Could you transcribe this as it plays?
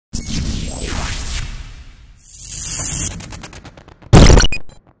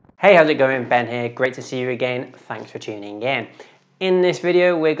Hey, how's it going? Ben here. Great to see you again. Thanks for tuning in. In this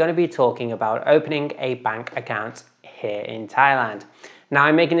video, we're going to be talking about opening a bank account here in Thailand. Now,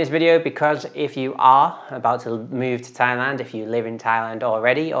 I'm making this video because if you are about to move to Thailand, if you live in Thailand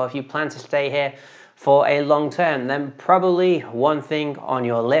already, or if you plan to stay here for a long term, then probably one thing on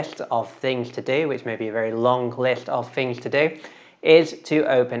your list of things to do, which may be a very long list of things to do, is to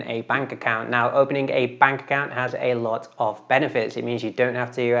open a bank account. Now, opening a bank account has a lot of benefits. It means you don't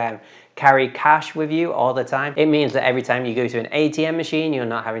have to carry cash with you all the time. It means that every time you go to an ATM machine, you're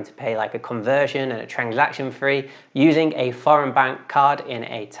not having to pay like a conversion and a transaction fee using a foreign bank card in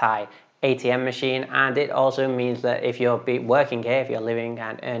a Thai ATM machine. And it also means that if you're working here, if you're living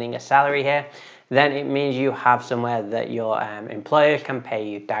and earning a salary here, then it means you have somewhere that your employer can pay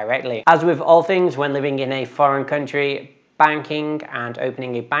you directly. As with all things when living in a foreign country, banking and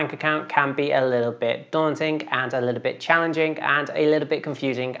opening a bank account can be a little bit daunting and a little bit challenging and a little bit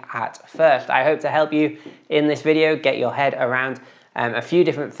confusing at first. I hope to help you in this video get your head around a few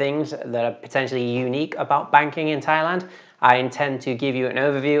different things that are potentially unique about banking in Thailand. I intend to give you an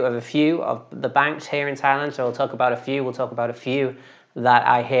overview of a few of the banks here in Thailand, so we'll talk about a few that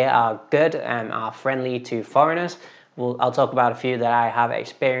I hear are good and are friendly to foreigners. I'll talk about a few that I have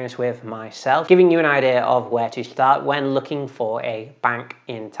experience with myself, giving you an idea of where to start when looking for a bank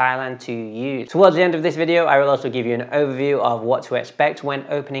in Thailand to use. Towards the end of this video, I will also give you an overview of what to expect when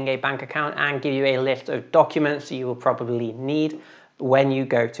opening a bank account and give you a list of documents you will probably need when you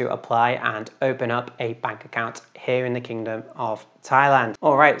go to apply and open up a bank account here in the Kingdom of Thailand.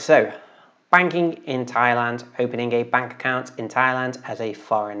 All right, so banking in Thailand, opening a bank account in Thailand as a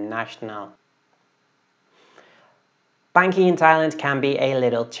foreign national. Banking in Thailand can be a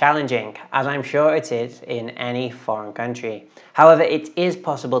little challenging, as I'm sure it is in any foreign country. However, it is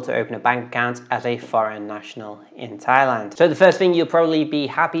possible to open a bank account as a foreign national in Thailand. So the first thing you'll probably be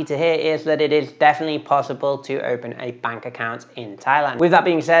happy to hear is that it is definitely possible to open a bank account in Thailand. With that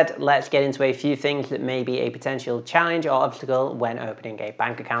being said, let's get into a few things that may be a potential challenge or obstacle when opening a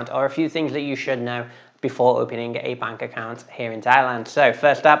bank account, or a few things that you should know before opening a bank account here in Thailand. So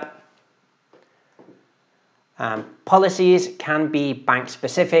first up, policies can be bank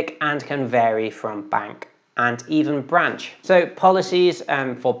specific and can vary from bank and even branch. So policies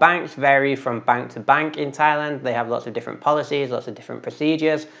for banks vary from bank to bank in Thailand. They have lots of different policies, lots of different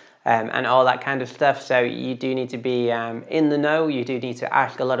procedures and all that kind of stuff. So you do need to be in the know. You do need to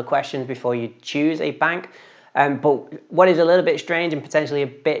ask a lot of questions before you choose a bank. But what is a little bit strange and potentially a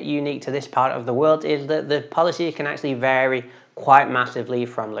bit unique to this part of the world is that the policy can actually vary quite massively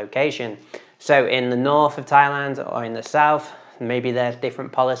from location. So in the north of Thailand or in the south, maybe there's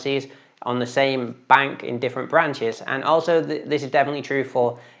different policies on the same bank in different branches. And also this is definitely true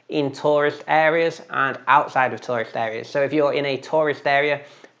for in tourist areas and outside of tourist areas. So if you're in a tourist area,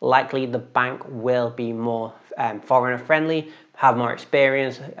 likely the bank will be more foreigner friendly, have more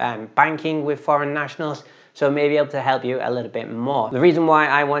experience banking with foreign nationals, so may be able to help you a little bit more. The reason why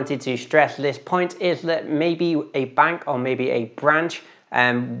I wanted to stress this point is that maybe a bank or maybe a branch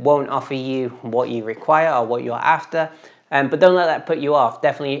won't offer you what you require or what you're after, but don't let that put you off.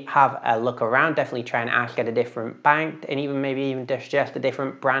 Definitely have a look around, definitely try and ask at a different bank, and maybe even just a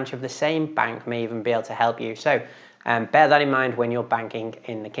different branch of the same bank may even be able to help you. So bear that in mind when you're banking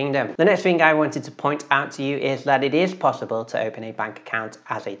in the kingdom. The next thing I wanted to point out to you is that it is possible to open a bank account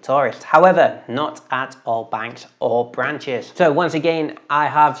as a tourist. However, not at all banks or branches. So once again, I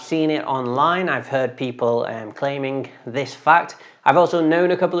have seen it online. I've heard people claiming this fact. I've also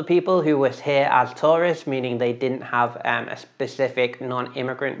known a couple of people who were here as tourists, meaning they didn't have a specific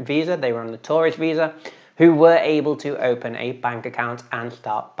non-immigrant visa. They were on the tourist visa, who were able to open a bank account and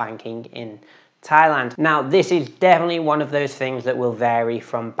start banking in Thailand. Now, this is definitely one of those things that will vary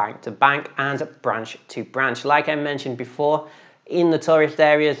from bank to bank and branch to branch. Like I mentioned before, in the tourist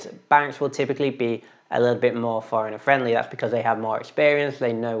areas, banks will typically be a little bit more foreigner friendly. That's because they have more experience.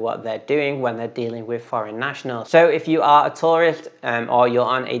 They know what they're doing when they're dealing with foreign nationals. So if you are a tourist or you're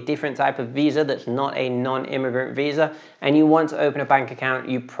on a different type of visa that's not a non-immigrant visa and you want to open a bank account,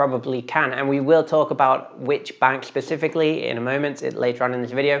 you probably can. And we will talk about which bank specifically in a moment later on in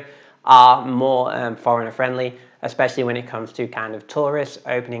this video are more foreigner friendly, especially when it comes to kind of tourists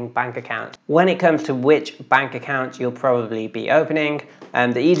opening bank accounts. When it comes to which bank account you'll probably be opening,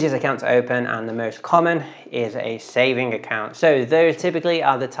 the easiest account to open and the most common is a saving account. So those typically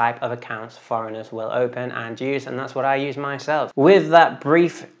are the type of accounts foreigners will open and use, and that's what I use myself. With that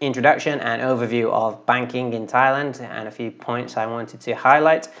brief introduction and overview of banking in Thailand and a few points I wanted to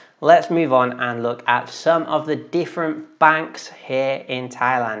highlight, let's move on and look at some of the different banks here in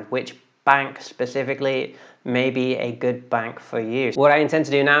Thailand, which bank specifically may be a good bank for you. What I intend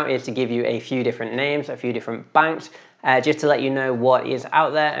to do now is to give you a few different names, a few different banks, just to let you know what is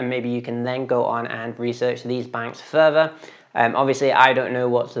out there, and maybe you can then go on and research these banks further. Obviously, I don't know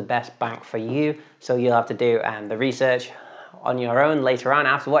what's the best bank for you, so you'll have to do the research on your own later on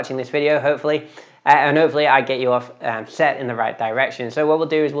after watching this video, hopefully. And hopefully I get you off set in the right direction. So what we'll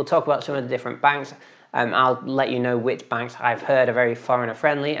do is we'll talk about some of the different banks. I'll let you know which banks I've heard are very foreigner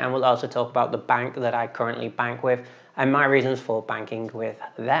friendly, and we'll also talk about the bank that I currently bank with and my reasons for banking with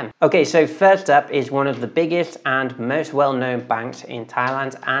them. Okay, so first up is one of the biggest and most well-known banks in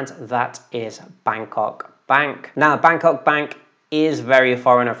Thailand, and that is Bangkok Bank. Now, Bangkok Bank is very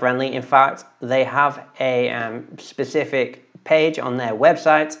foreigner friendly. In fact, they have a specific page on their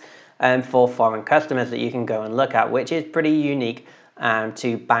website for foreign customers that you can go and look at, which is pretty unique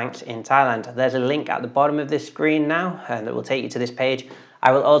to banks in Thailand. There's a link at the bottom of this screen now that will take you to this page.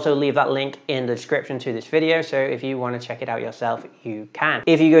 I will also leave that link in the description to this video, so if you want to check it out yourself, you can.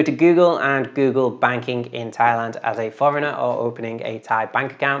 If you go to Google and Google banking in Thailand as a foreigner or opening a Thai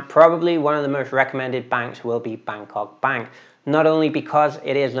bank account, probably one of the most recommended banks will be Bangkok Bank. Not only because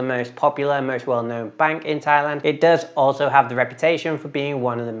it is the most popular, most well-known bank in Thailand, it does also have the reputation for being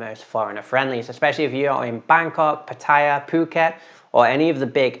one of the most foreigner friendlies, especially if you're in Bangkok, Pattaya, Phuket, or any of the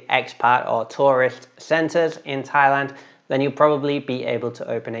big expat or tourist centers in Thailand. Then you'll probably be able to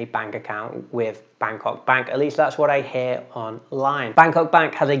open a bank account with Bangkok Bank. At least that's what I hear online. Bangkok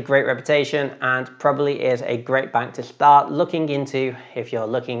Bank has a great reputation and probably is a great bank to start looking into if you're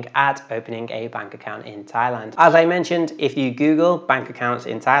looking at opening a bank account in Thailand. As I mentioned, if you Google bank accounts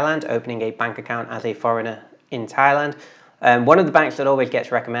in Thailand, opening a bank account as a foreigner in Thailand, one of the banks that always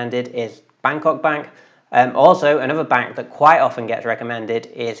gets recommended is Bangkok Bank. Also, another bank that quite often gets recommended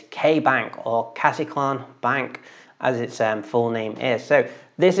is K Bank or Kasikorn Bank, as its full name is. So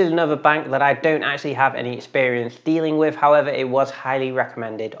this is another bank that I don't actually have any experience dealing with. However, it was highly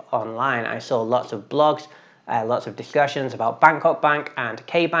recommended online. I saw lots of blogs, lots of discussions about Bangkok Bank and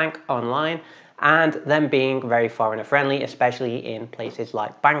K Bank online, and them being very foreigner friendly, especially in places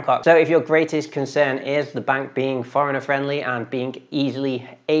like Bangkok. So if your greatest concern is the bank being foreigner friendly and being easily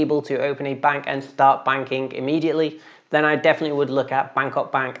able to open a bank and start banking immediately, then I definitely would look at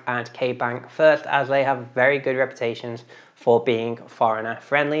Bangkok Bank and K Bank first, as they have very good reputations for being foreigner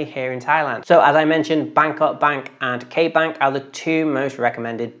friendly here in Thailand. So as I mentioned, Bangkok Bank and K Bank are the two most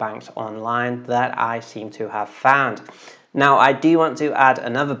recommended banks online that I seem to have found. Now, I do want to add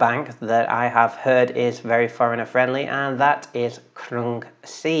another bank that I have heard is very foreigner friendly, and that is Krung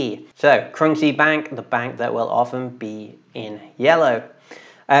Si. So Krung Si Bank, the bank that will often be in yellow.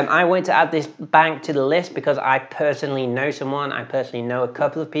 I want to add this bank to the list because I personally know someone, I personally know a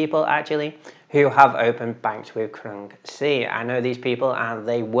couple of people actually, who have opened banks with Krung Si. I know these people and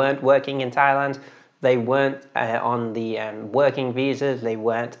they weren't working in Thailand, they weren't on the working visas, they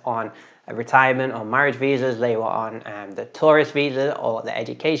weren't on retirement or marriage visas, they were on the tourist visa or the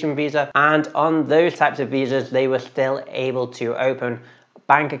education visa, and on those types of visas they were still able to open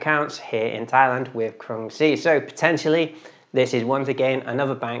bank accounts here in Thailand with Krung Si. So potentially this is once again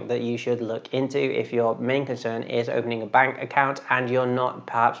another bank that you should look into if your main concern is opening a bank account and you're not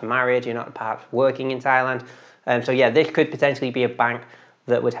perhaps married, you're not perhaps working in Thailand. So yeah, this could potentially be a bank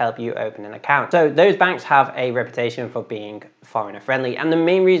that would help you open an account. So those banks have a reputation for being foreigner friendly, and the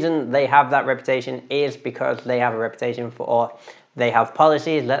main reason they have that reputation is because they have a reputation for, or they have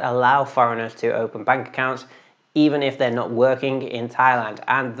policies that allow foreigners to open bank accounts even if they're not working in Thailand.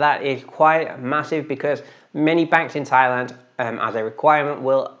 And that is quite massive because many banks in Thailand, as a requirement,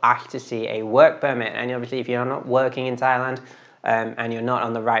 will ask to see a work permit. And obviously, if you're not working in Thailand and you're not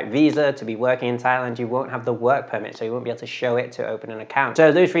on the right visa to be working in Thailand, you won't have the work permit, so you won't be able to show it to open an account.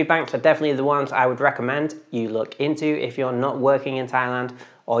 So those three banks are definitely the ones I would recommend you look into if you're not working in Thailand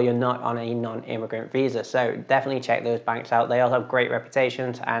or you're not on a non-immigrant visa. So definitely check those banks out. They all have great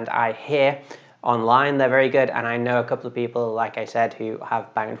reputations, and I hear online they're very good, and I know a couple of people, like I said, who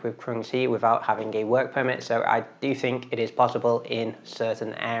have banked with Krung Si without having a work permit, so I do think it is possible in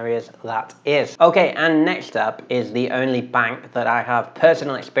certain areas. That is okay. And next up is the only bank that I have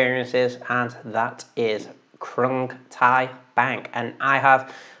personal experiences, and that is Krung Thai Bank. And I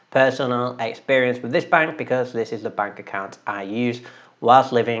have personal experience with this bank because this is the bank account I use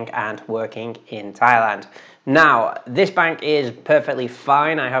whilst living and working in Thailand. Now, this bank is perfectly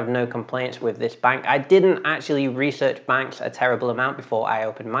fine. I have no complaints with this bank. I didn't actually research banks a terrible amount before I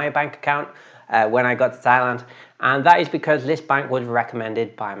opened my bank account when I got to Thailand, and that is because this bank was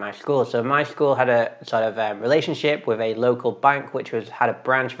recommended by my school. So my school had a sort of relationship with a local bank which had a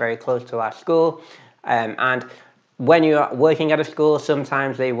branch very close to our school, and When you're working at a school,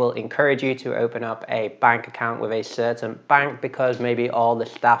 sometimes they will encourage you to open up a bank account with a certain bank because maybe all the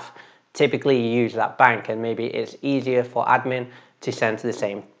staff typically use that bank, and maybe it's easier for admin to send to the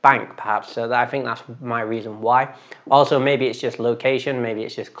same bank perhaps. So I think that's my reason why. Also, maybe it's just location, maybe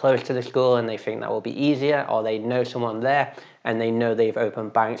it's just close to the school and they think that will be easier, or they know someone there and they know they've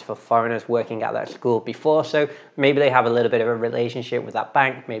opened banks for foreigners working at that school before, so maybe they have a little bit of a relationship with that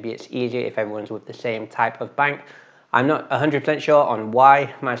bank. Maybe it's easier if everyone's with the same type of bank. I'm not 100% sure on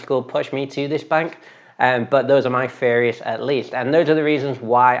why my school pushed me to this bank, but those are my theories at least, and those are the reasons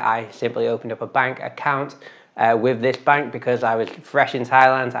why I simply opened up a bank account with this bank, because I was fresh in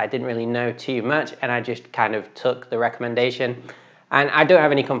Thailand. I didn't really know too much and I just kind of took the recommendation, and I don't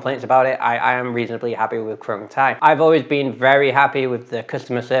have any complaints about it. I am reasonably happy with Krung Thai. I've always been very happy with the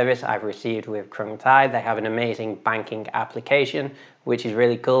customer service I've received with Krung Thai. They have an amazing banking application, which is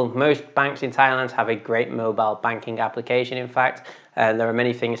really cool. Most banks in Thailand have a great mobile banking application, in fact. There are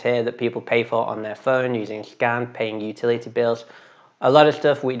many things here that people pay for on their phone using scan, paying utility bills. A lot of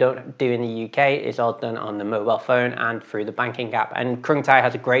stuff we don't do in the UK is all done on the mobile phone and through the banking app. And Krung Thai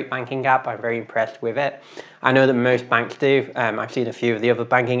has a great banking app. I'm very impressed with it. I know that most banks do. I've seen a few of the other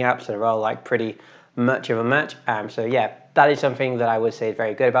banking apps that are all like pretty much of a match. So yeah, that is something that I would say is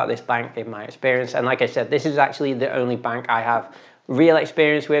very good about this bank in my experience. And like I said, this is actually the only bank I have real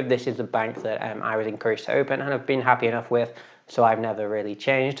experience with. This is the bank that I was encouraged to open and I've been happy enough with. So I've never really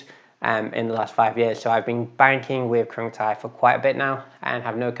changed in the last 5 years. So I've been banking with Krung Thai for quite a bit now and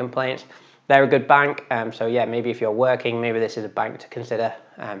have no complaints. They're a good bank. So yeah, maybe if you're working, maybe this is a bank to consider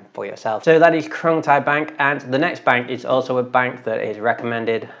for yourself. So that is Krung Thai Bank. And the next bank is also a bank that is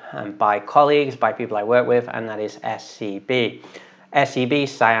recommended by colleagues, by people I work with, and that is SCB. SCB,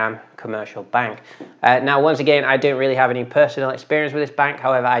 Siam Commercial Bank. Now, once again, I don't really have any personal experience with this bank.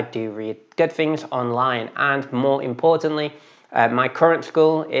 However, I do read good things online, and more importantly, my current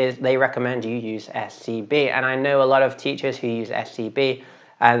school they recommend you use SCB, and I know a lot of teachers who use SCB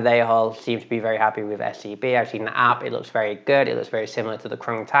and they all seem to be very happy with SCB. I've seen the app, it looks very good, it looks very similar to the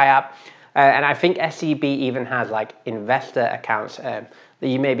Krung Thai app, and I think SCB even has like investor accounts that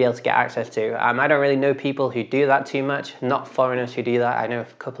you may be able to get access to. I don't really know people who do that too much, not foreigners who do that. I know a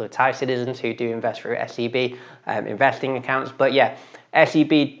couple of Thai citizens who do invest through SCB investing accounts, but yeah,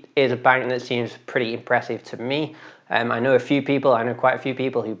 SCB is a bank that seems pretty impressive to me. I know quite a few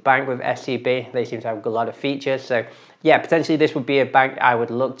people who bank with SCB. They seem to have a lot of features. So yeah, potentially this would be a bank I would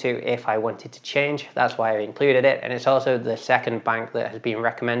look to if I wanted to change. That's why I included it. And it's also the second bank that has been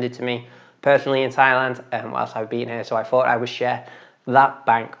recommended to me personally in Thailand whilst I've been here. So I thought I would share that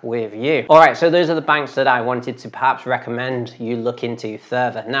bank with you. All right, so those are the banks that I wanted to perhaps recommend you look into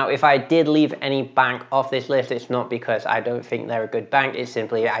further. Now, if I did leave any bank off this list, it's not because I don't think they're a good bank. It's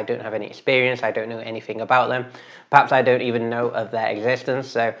simply I don't have any experience. I don't know anything about them. Perhaps I don't even know of their existence.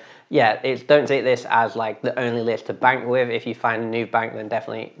 So yeah, don't take this as like the only list to bank with. If you find a new bank then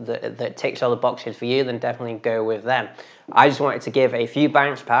definitely that ticks all the boxes for you, then definitely go with them. I just wanted to give a few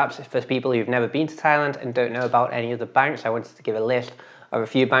banks, perhaps for people who've never been to Thailand and don't know about any of the banks. I wanted to give a list of a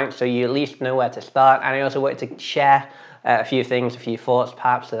few banks so you at least know where to start. And I also wanted to share a few thoughts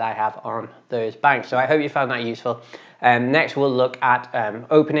perhaps that I have on those banks. So I hope you found that useful. Next, we'll look at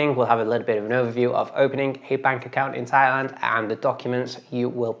opening. We'll have a little bit of an overview of opening a bank account in Thailand and the documents you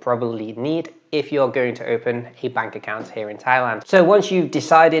will probably need if you're going to open a bank account here in Thailand. So once you've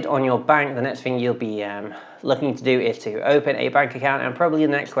decided on your bank, the next thing you'll be looking to do is to open a bank account, and probably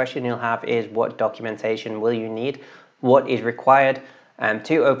the next question you'll have is what documentation will you need? What is required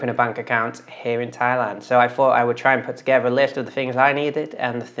to open a bank account here in Thailand? So I thought I would try and put together a list of the things I needed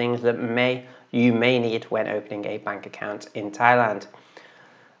and the things that you may need when opening a bank account in Thailand.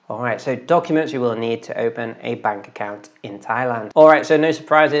 Alright, so documents you will need to open a bank account in Thailand. Alright, so no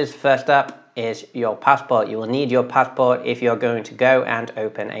surprises. First up is your passport. You will need your passport if you're going to go and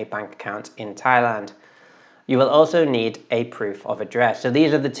open a bank account in Thailand. You will also need a proof of address. So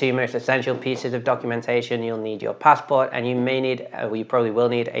these are the two most essential pieces of documentation. You'll need your passport and you probably will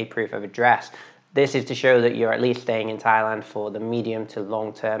need a proof of address. This is to show that you're at least staying in Thailand for the medium to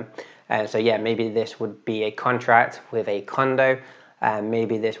long term. So yeah, maybe this would be a contract with a condo.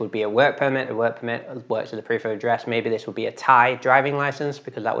 Maybe this would be a work permit. A work permit works as a proof of address. Maybe this would be a Thai driving license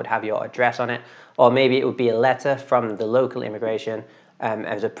because that would have your address on it. Or maybe it would be a letter from the local immigration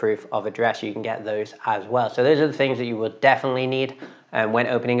as a proof of address. You can get those as well. So those are the things that you will definitely need when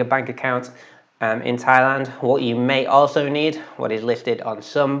opening a bank account in Thailand. What you may also need, what is listed on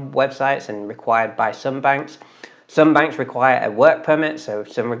some websites and required by some banks. Some banks require a work permit, so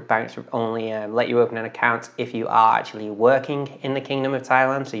some banks only let you open an account if you are actually working in the Kingdom of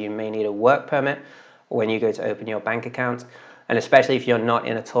Thailand, so you may need a work permit. when you go to open your bank account. And especially if you're not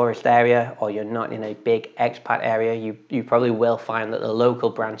in a tourist area or you're not in a big expat area, you probably will find that the local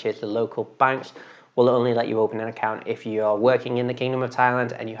branches, the local banks, will only let you open an account if you are working in the Kingdom of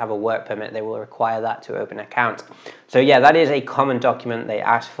Thailand and you have a work permit. They will require that to open an account. So yeah, that is a common document they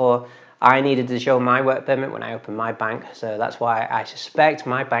ask for. I needed to show my work permit when I opened my bank, so that's why I suspect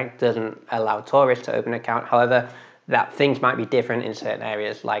my bank doesn't allow tourists to open an account. However, that things might be different in certain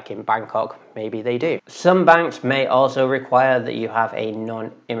areas, like in Bangkok, maybe they do. Some banks may also require that you have a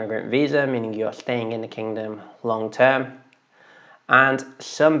non-immigrant visa, meaning you're staying in the kingdom long term. And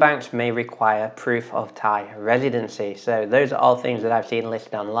some banks may require proof of Thai residency. So those are all things that I've seen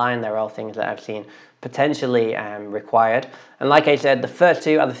listed online. They're all things that I've seen potentially required. And like I said, the first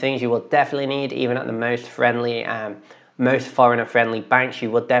two are the things you will definitely need, even at the most friendly, most foreigner-friendly banks.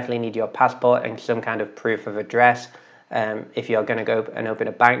 You will definitely need your passport and some kind of proof of address. If you're going to go and open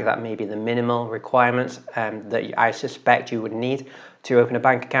a bank, that may be the minimal requirements that I suspect you would need to open a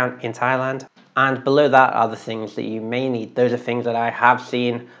bank account in Thailand. And below that are the things that you may need. Those are things that I have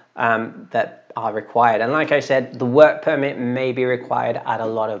seen that are required. And like I said, the work permit may be required at a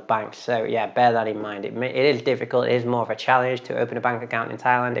lot of banks. So yeah, bear that in mind. It is difficult. It is more of a challenge to open a bank account in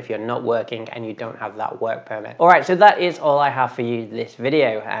Thailand if you're not working and you don't have that work permit. All right, so that is all I have for you this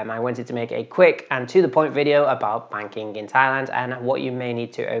video. I wanted to make a quick and to the point video about banking in Thailand and what you may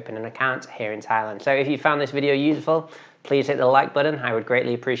need to open an account here in Thailand. So if you found this video useful, please hit the like button. I would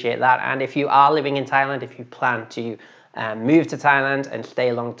greatly appreciate that. And if you are living in Thailand, if you plan to move to Thailand and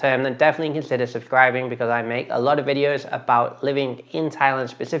stay long term, then definitely consider subscribing, because I make a lot of videos about living in Thailand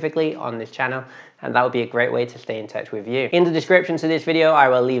specifically on this channel, and that would be a great way to stay in touch with you. In the description to this video, I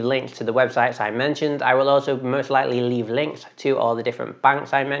will leave links to the websites I mentioned. I will also most likely leave links to all the different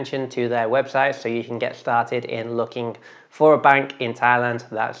banks I mentioned to their websites, so you can get started in looking for a bank in Thailand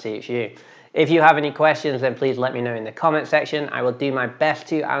that suits you. If you have any questions, then please let me know in the comment section. I will do my best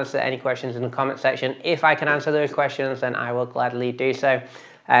to answer any questions in the comment section. If I can answer those questions, then I will gladly do so.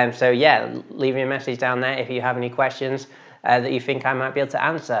 So yeah, leave me a message down there if you have any questions that you think I might be able to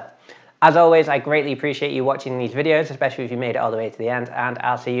answer. As always, I greatly appreciate you watching these videos, especially if you made it all the way to the end, and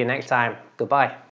I'll see you next time. Goodbye.